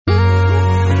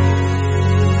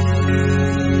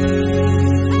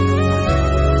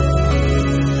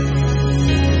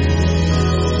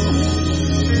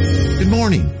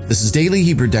This is Daily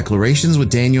Hebrew Declarations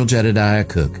with Daniel Jedediah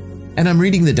Cook, and I'm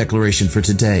reading the declaration for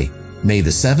today, May the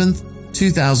 7th,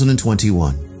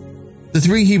 2021. The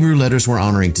three Hebrew letters we're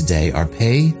honoring today are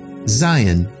Pei,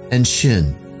 Zayin, and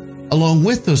Shin. Along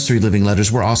with those three living letters,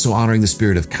 we're also honoring the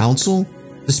spirit of counsel,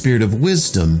 the spirit of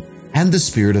wisdom, and the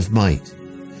spirit of might.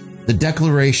 The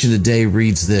declaration today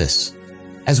reads this: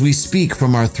 As we speak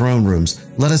from our throne rooms,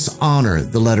 let us honor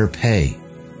the letter Pei.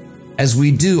 As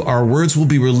we do, our words will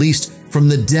be released from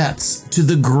the depths to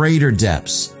the greater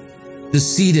depths. The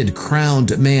seated,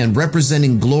 crowned man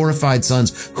representing glorified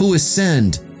sons who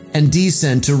ascend and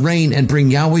descend to reign and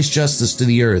bring Yahweh's justice to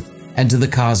the earth and to the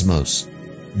cosmos,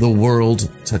 the world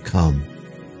to come.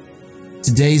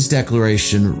 Today's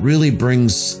declaration really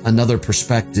brings another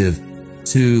perspective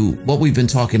to what we've been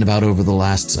talking about over the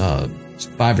last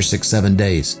 5 or 6, 7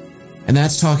 days. And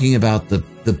that's talking about the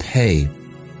Pei.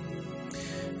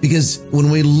 Because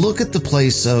when we look at the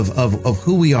place of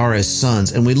who we are as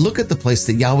sons, and we look at the place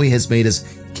that Yahweh has made us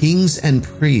kings and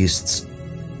priests,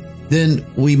 then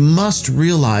we must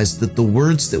realize that the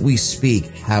words that we speak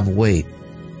have weight.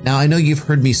 Now, I know you've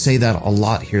heard me say that a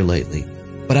lot here lately,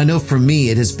 but I know for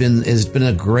me, it has just been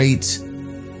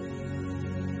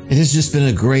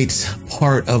a great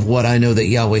part of what I know that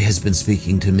Yahweh has been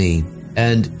speaking to me.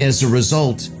 And as a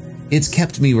result, it's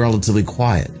kept me relatively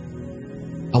quiet.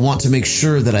 I want to make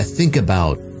sure that I think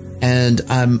about and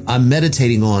I'm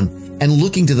meditating on and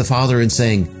looking to the Father and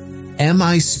saying, am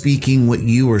I speaking what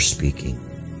you are speaking?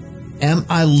 Am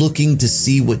I looking to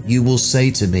see what you will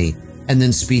say to me and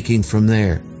then speaking from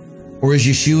there? Or as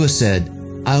Yeshua said,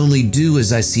 I only do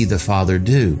as I see the Father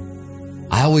do.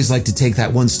 I always like to take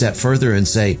that one step further and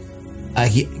say,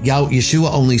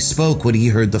 Yeshua only spoke what he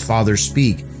heard the Father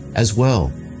speak as well.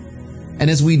 And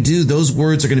as we do, those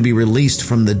words are going to be released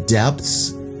from the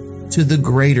depths to the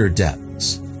greater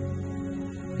depths.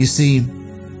 You see,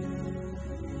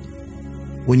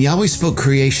 when Yahweh spoke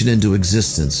creation into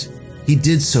existence, he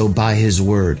did so by his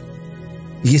word.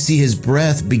 You see, his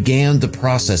breath began the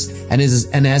process, and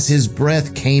as his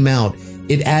breath came out,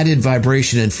 it added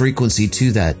vibration and frequency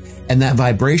to that. And that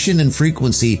vibration and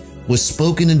frequency was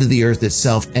spoken into the earth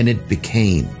itself, and it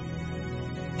became.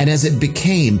 And as it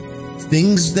became,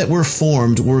 things that were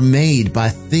formed were made by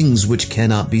things which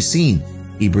cannot be seen.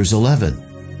 Hebrews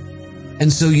 11.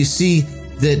 And so you see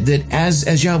that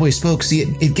as Yahweh spoke, see,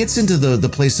 it gets into the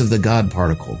place of the God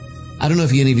particle. I don't know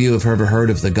if any of you have ever heard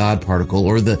of the God particle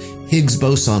or the Higgs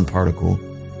boson particle.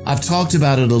 I've talked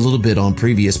about it a little bit on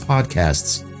previous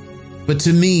podcasts. But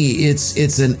to me,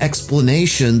 it's an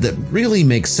explanation that really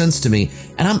makes sense to me.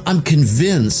 And I'm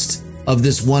convinced of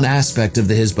this one aspect of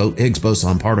the Higgs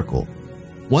boson particle.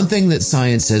 One thing that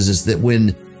science says is that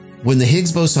when the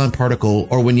Higgs boson particle,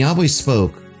 or when Yahweh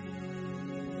spoke,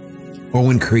 or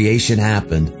when creation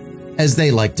happened, as they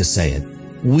like to say it,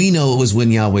 we know it was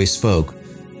when Yahweh spoke.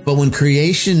 But when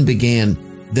creation began,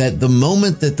 that the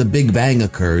moment that the Big Bang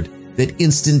occurred, that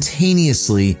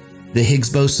instantaneously the Higgs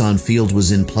boson field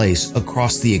was in place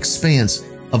across the expanse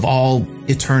of all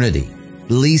eternity,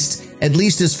 at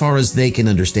least as far as they can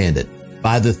understand it,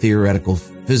 by the theoretical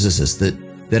physicists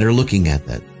that are looking at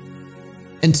that.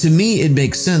 And to me, it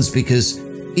makes sense because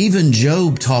even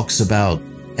Job talks about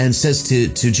and says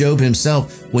to Job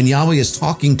himself, when Yahweh is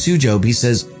talking to Job, he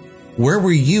says, where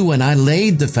were you when I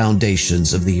laid the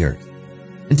foundations of the earth?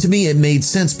 And to me, it made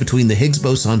sense between the Higgs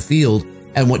boson field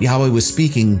and what Yahweh was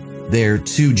speaking there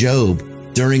to Job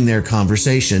during their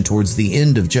conversation towards the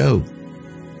end of Job.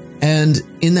 And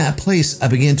in that place, I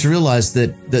began to realize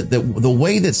that the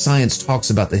way that science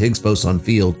talks about the Higgs boson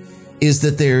field is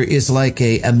that there is like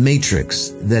a matrix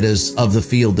that is of the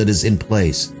field that is in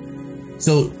place.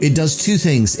 So it does two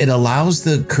things. It allows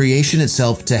the creation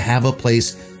itself to have a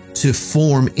place to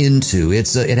form into. It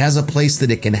has a place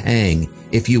that it can hang,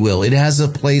 if you will. It has a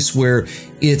place where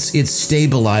it's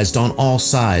stabilized on all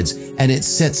sides and it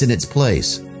sets in its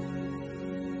place.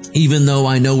 Even though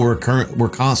I know we're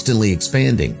constantly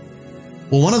expanding.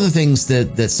 Well, one of the things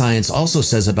that science also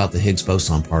says about the Higgs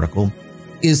boson particle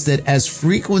is that as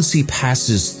frequency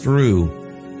passes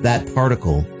through that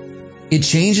particle, it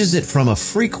changes it from a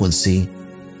frequency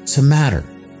to matter.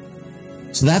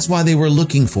 So that's why they were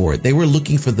looking for it. They were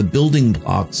looking for the building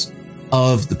blocks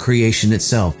of the creation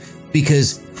itself.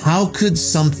 Because how could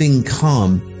something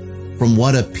come from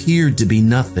what appeared to be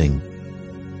nothing?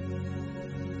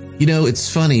 You know,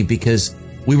 it's funny because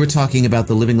we were talking about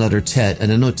the living letter Tet,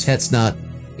 and I know Tet's not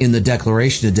in the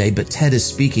declaration today, but Tet is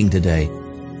speaking today.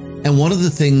 And one of the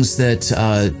things that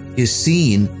is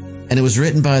seen, and it was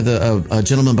written by a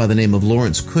gentleman by the name of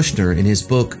Lawrence Kushner in his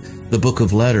book, The Book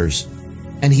of Letters.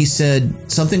 And he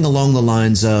said something along the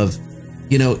lines of,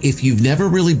 if you've never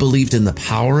really believed in the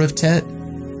power of Tet,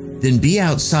 then be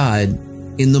outside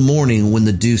in the morning when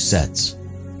the dew sets.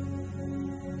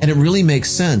 And it really makes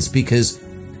sense, because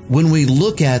when we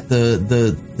look at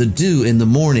the dew in the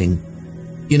morning,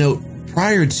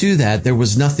 prior to that, there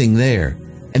was nothing there.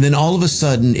 And then all of a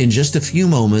sudden, in just a few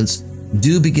moments,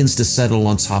 dew begins to settle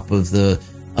on top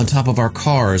of our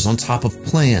cars, on top of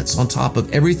plants, on top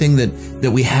of everything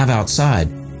that we have outside.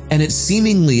 And it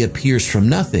seemingly appears from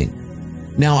nothing.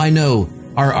 Now, I know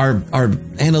our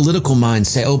analytical minds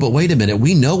say, oh, but wait a minute,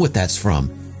 we know what that's from,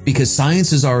 because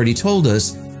science has already told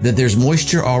us that there's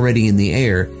moisture already in the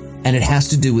air, and it has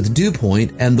to do with dew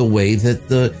point and the way that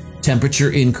the temperature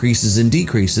increases and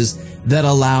decreases that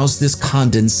allows this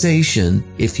condensation,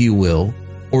 if you will,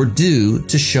 or dew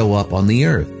to show up on the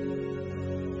earth.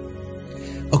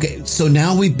 Okay, so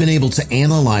now we've been able to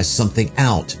analyze something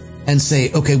out and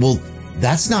say, okay, well,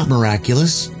 that's not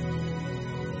miraculous.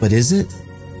 But is it?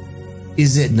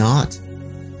 Is it not?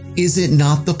 Is it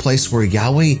not the place where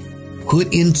Yahweh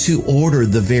put into order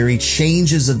the very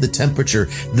changes of the temperature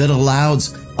that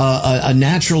allows a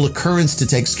natural occurrence to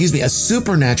take, a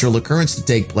supernatural occurrence to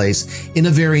take place in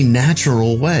a very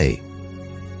natural way?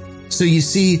 So you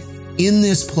see, in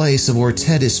this place of where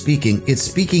Tet is speaking, it's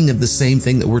speaking of the same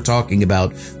thing that we're talking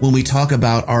about when we talk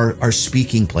about our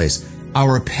speaking place,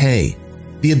 our pay,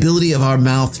 the ability of our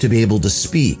mouth to be able to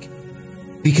speak.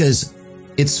 Because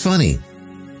it's funny,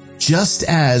 just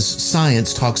as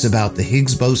science talks about the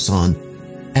Higgs boson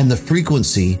and the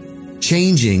frequency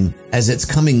changing as it's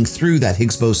coming through that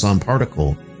Higgs boson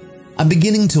particle, I'm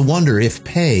beginning to wonder if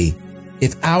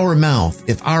our mouth,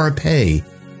 if our pay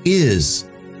is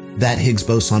that Higgs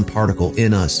boson particle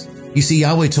in us. You see,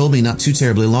 Yahweh told me not too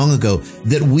terribly long ago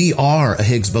that we are a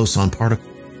Higgs boson particle,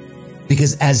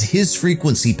 because as his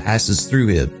frequency passes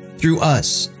through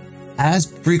us, as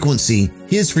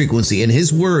his frequency and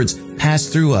his words pass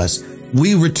through us,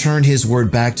 we return his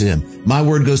word back to him. My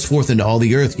word goes forth into all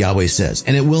the earth, Yahweh says,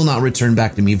 and it will not return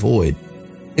back to me void.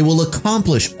 It will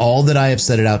accomplish all that I have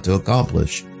set it out to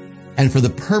accomplish, and for the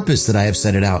purpose that I have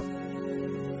set it out.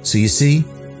 So you see,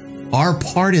 our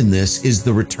part in this is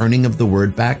the returning of the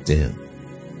word back to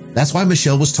him. That's why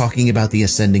Michelle was talking about the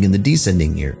ascending and the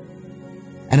descending here.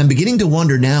 And I'm beginning to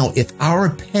wonder now if our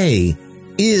pay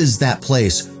is that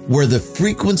place where the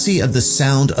frequency of the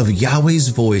sound of Yahweh's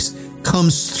voice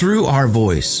comes through our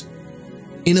voice,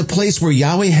 in a place where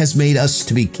Yahweh has made us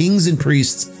to be kings and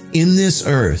priests in this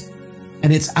earth,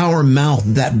 and it's our mouth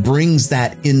that brings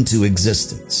that into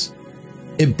existence.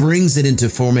 It brings it into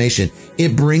formation.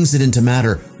 It brings it into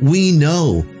matter. We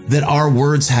know that our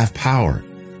words have power,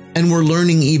 and we're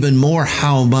learning even more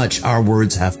how much our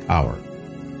words have power.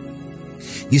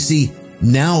 You see,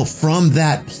 now from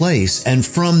that place and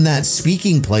from that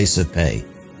speaking place of pay,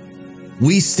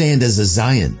 we stand as a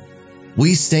Zion.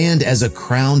 We stand as a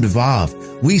crowned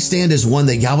Vav. We stand as one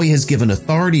that Yahweh has given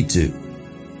authority to.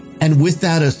 And with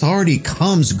that authority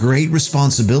comes great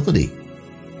responsibility.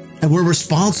 And we're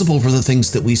responsible for the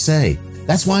things that we say.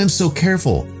 That's why I'm so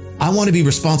careful. I want to be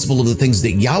responsible of the things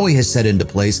that Yahweh has set into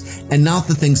place and not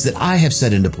the things that I have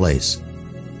set into place.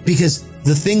 Because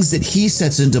the things that he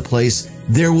sets into place,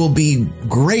 there will be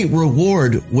great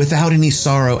reward without any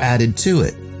sorrow added to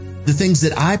it. The things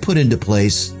that I put into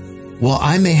place, well,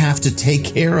 I may have to take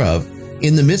care of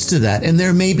in the midst of that. And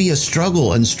there may be a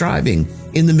struggle and striving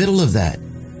in the middle of that.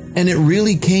 And it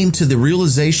really came to the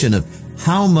realization of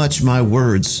how much my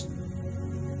words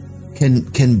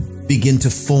can begin to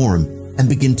form and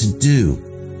begin to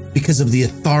do because of the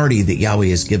authority that Yahweh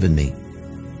has given me.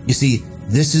 You see,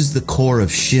 this is the core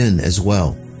of Shin as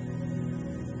well.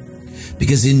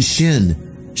 Because in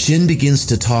Shin begins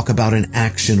to talk about an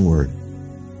action word.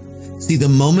 See, the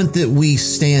moment that we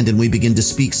stand and we begin to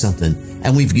speak something,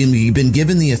 and we've been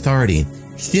given the authority,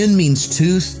 Shin means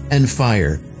tooth and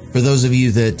fire. For those of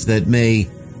you that may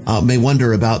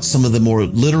wonder about some of the more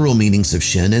literal meanings of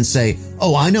Shin and say,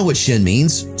 oh, I know what Shin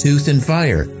means, tooth and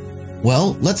fire.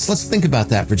 Well, let's think about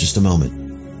that for just a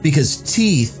moment. Because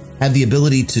teeth have the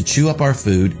ability to chew up our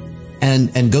food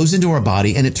and goes into our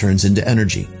body and it turns into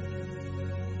energy.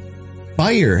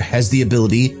 Fire has the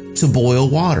ability to boil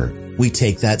water. We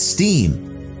take that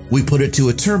steam, we put it to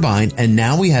a turbine, and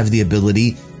now we have the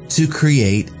ability to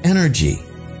create energy.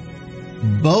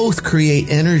 Both create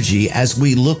energy as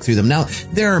we look through them. Now,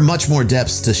 there are much more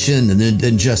depths to Shin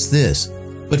than just this.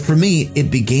 But for me,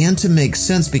 it began to make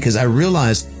sense because I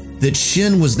realized that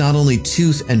Shin was not only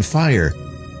tooth and fire,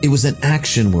 it was an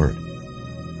action word.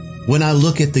 When I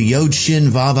look at the Yod Shin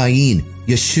Vav Ayin,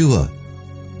 Yeshua,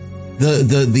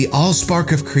 the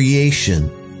allspark of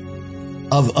creation,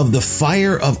 of the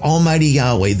fire of Almighty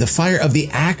Yahweh, the fire of the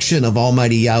action of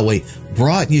Almighty Yahweh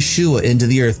brought Yeshua into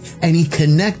the earth, and he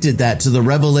connected that to the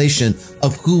revelation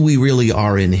of who we really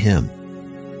are in him.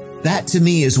 That to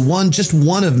me is just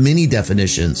one of many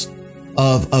definitions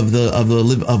of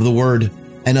the word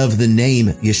and of the name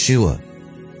Yeshua.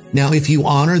 Now, if you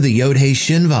honor the Yod He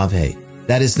Shin Vav He,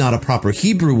 that is not a proper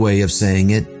Hebrew way of saying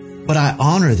it, but I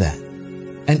honor that.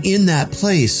 And in that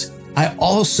place, I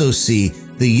also see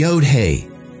the Yod He,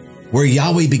 where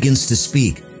Yahweh begins to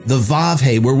speak, the Vav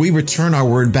He, where we return our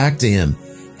word back to him.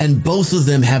 And both of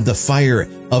them have the fire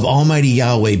of Almighty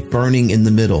Yahweh burning in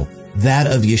the middle, that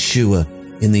of Yeshua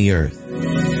in the earth.